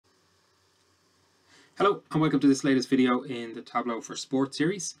Hello and welcome to this latest video in the Tableau for Sport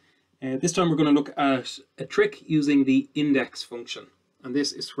series. This time we're going to look at a trick using the index function, and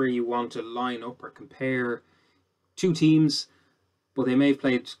this is where you want to line up or compare two teams, but they may have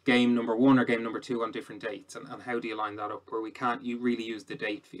played game number 1 or game number 2 on different dates, and how do you line that up where you really use the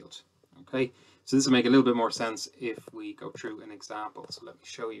date field. Okay, so this will make a little bit more sense if we go through an example. So let me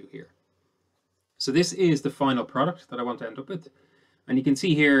show you here. So this is the final product that I want to end up with, and you can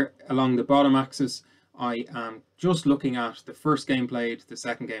see here along the bottom axis I am just looking at the first game played, the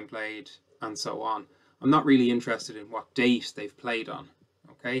second game played, and so on. I'm not really interested in what date they've played on.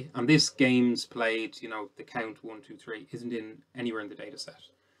 Okay, and this game's played, the count 1, 2, 3 isn't anywhere in the data set.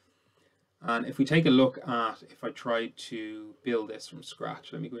 And if we take a look at, if I try to build this from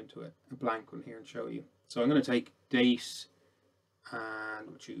scratch, let me go into a blank one here and show you. So I'm going to take date and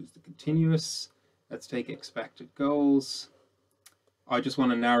we'll choose the continuous. Let's take expected goals. I just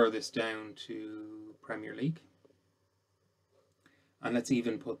want to narrow this down to Premier League. And let's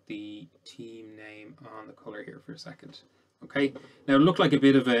even put the team name on the color here for a second. Okay, now it looked like a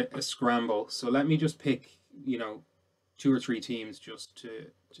bit of a scramble. So let me just pick, 2 or 3 teams just to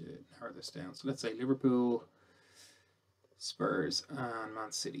narrow this down. So let's say Liverpool, Spurs, and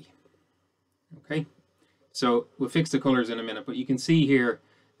Man City. Okay, so we'll fix the colors in a minute, but you can see here,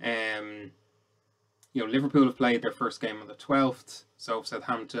 Liverpool have played their first game on the 12th, so have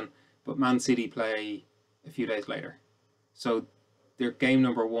Southampton, but Man City play a few days later. So their game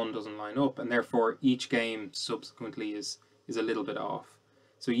number 1 doesn't line up, and therefore each game subsequently is a little bit off.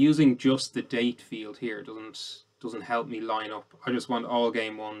 So using just the date field here doesn't help me line up. I just want all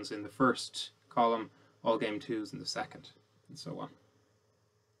game 1s in the first column, all game 2s in the second, and so on.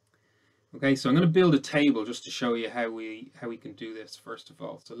 Okay, so I'm going to build a table just to show you how we can do this first of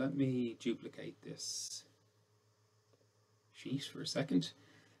all. So let me duplicate this sheet for a second,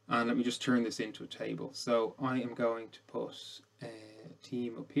 and let me just turn this into a table. So I am going to put a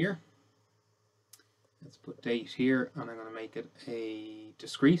team up here. Let's put date here, and I'm going to make it a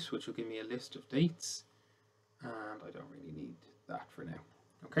discrete, which will give me a list of dates, and I don't really need that for now.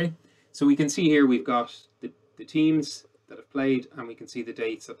 Okay, so we can see here we've got the teams that have played, and we can see the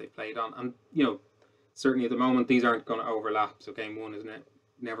dates that they played on, and certainly at the moment these aren't going to overlap, so game 1 is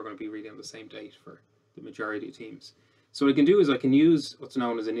never going to be really on the same date for the majority of teams. So what I can do is I can use what's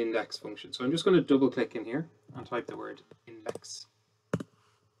known as an index function. So I'm just going to double click in here and type the word index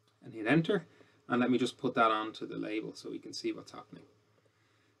and hit enter, and let me just put that onto the label so we can see what's happening.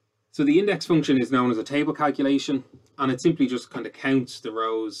 So the index function is known as a table calculation, and it simply just kind of counts the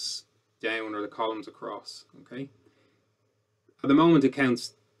rows down or the columns across. Okay, at the moment it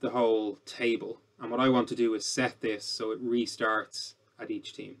counts the whole table, and what I want to do is set this so it restarts at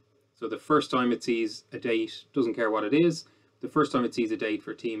each team. So the first time it sees a date, doesn't care what it is, the first time it sees a date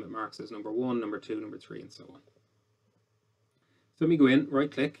for a team, it marks as number 1, number 2, number 3, and so on. So let me go in,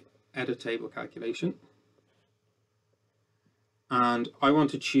 right click, edit table calculation, and I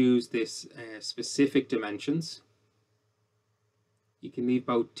want to choose this specific dimensions. You can leave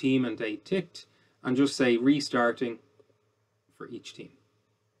both team and date ticked and just say restarting for each team.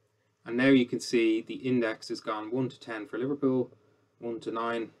 And now you can see the index has gone 1 to 10 for Liverpool, 1 to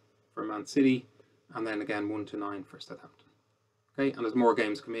 9 for Man City, and then again 1 to 9 for Southampton. Okay, and as more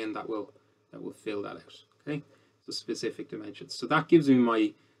games come in, that will fill that out. Okay, so specific dimensions. So that gives me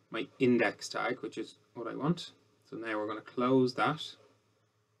my index tag, which is what I want. So now we're going to close that.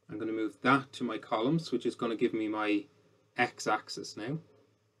 I'm going to move that to my columns, which is going to give me my x-axis now.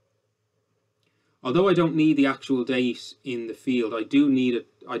 Although I don't need the actual date in the field, I do need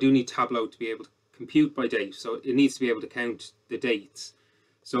Tableau to be able to compute by date. So it needs to be able to count the dates.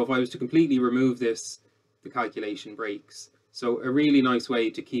 So if I was to completely remove this, the calculation breaks. So a really nice way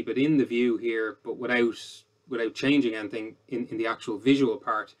to keep it in the view here, but without changing anything in the actual visual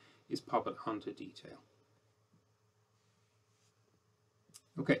part, is pop it onto detail.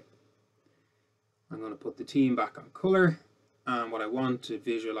 Okay, I'm going to put the team back on color, and what I want to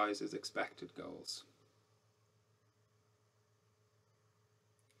visualize is expected goals.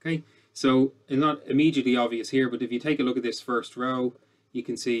 Okay, so it's not immediately obvious here, but if you take a look at this first row, you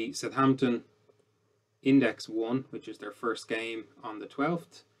can see Southampton index 1, which is their first game on the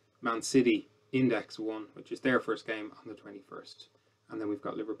 12th, Man City index 1, which is their first game on the 21st, and then we've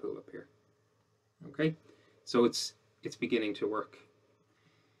got Liverpool up here. Okay, so it's beginning to work.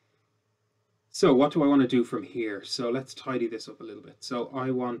 So what do I want to do from here? So let's tidy this up a little bit. So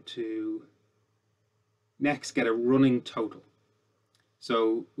I want to next get a running total.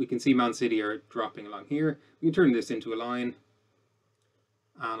 So we can see Man City are dropping along here. We can turn this into a line,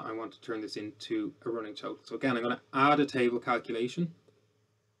 and I want to turn this into a running total. So again, I'm going to add a table calculation.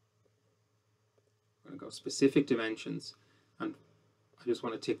 I'm going to go specific dimensions, and I just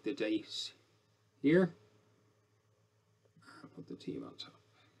want to tick the date here and put the team on top.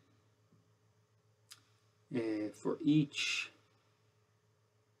 For each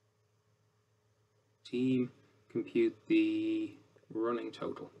team, compute the running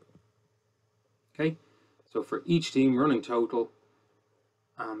total. Okay, so for each team, running total,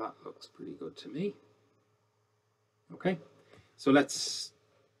 and that looks pretty good to me. Okay, so let's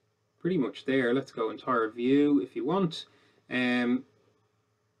pretty much there. Let's go entire view if you want, and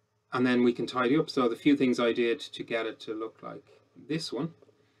then we can tidy up. So the few things I did to get it to look like this one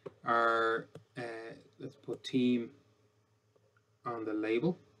are, let's put team on the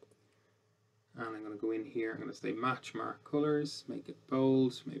label, and I'm going to go in here. I'm going to say match mark colors, make it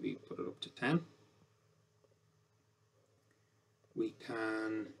bold, maybe put it up to 10. We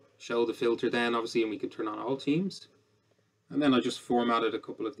can show the filter then, obviously, and we can turn on all teams. And then I just formatted a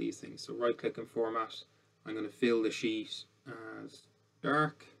couple of these things. So right click and format. I'm going to fill the sheet as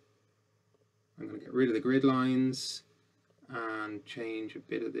dark. I'm going to get rid of the grid lines and change a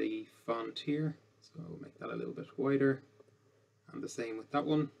bit of the font here. So make that a little bit wider. And the same with that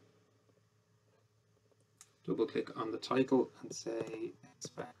one. Double click on the title and say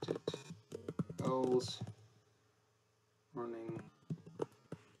expected goals running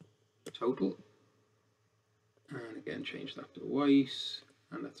total. And again, change that to white,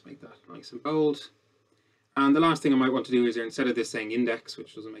 and let's make that nice and bold. And the last thing I might want to do is here, instead of this saying index,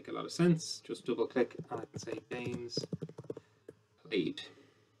 which doesn't make a lot of sense, just double click and I can say games played.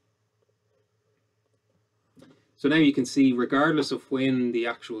 So now you can see, regardless of when the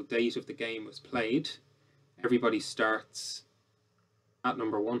actual date of the game was played, everybody starts at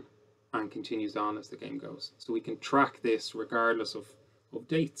number 1 and continues on as the game goes. So we can track this regardless of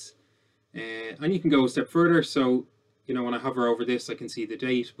dates. And you can go a step further. So, you know, when I hover over this, I can see the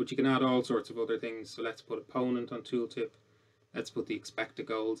date, but you can add all sorts of other things. So let's put opponent on tooltip. Let's put the expected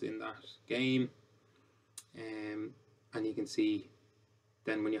goals in that game. And you can see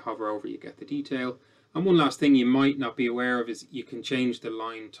then when you hover over, you get the detail. And one last thing you might not be aware of is you can change the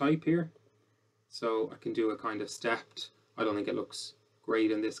line type here. So I can do a kind of stepped. I don't think it looks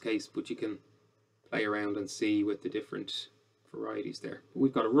great in this case, but you can play around and see with the different varieties there. But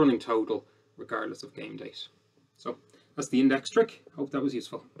we've got a running total regardless of game date. So that's the index trick. Hope that was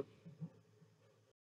useful.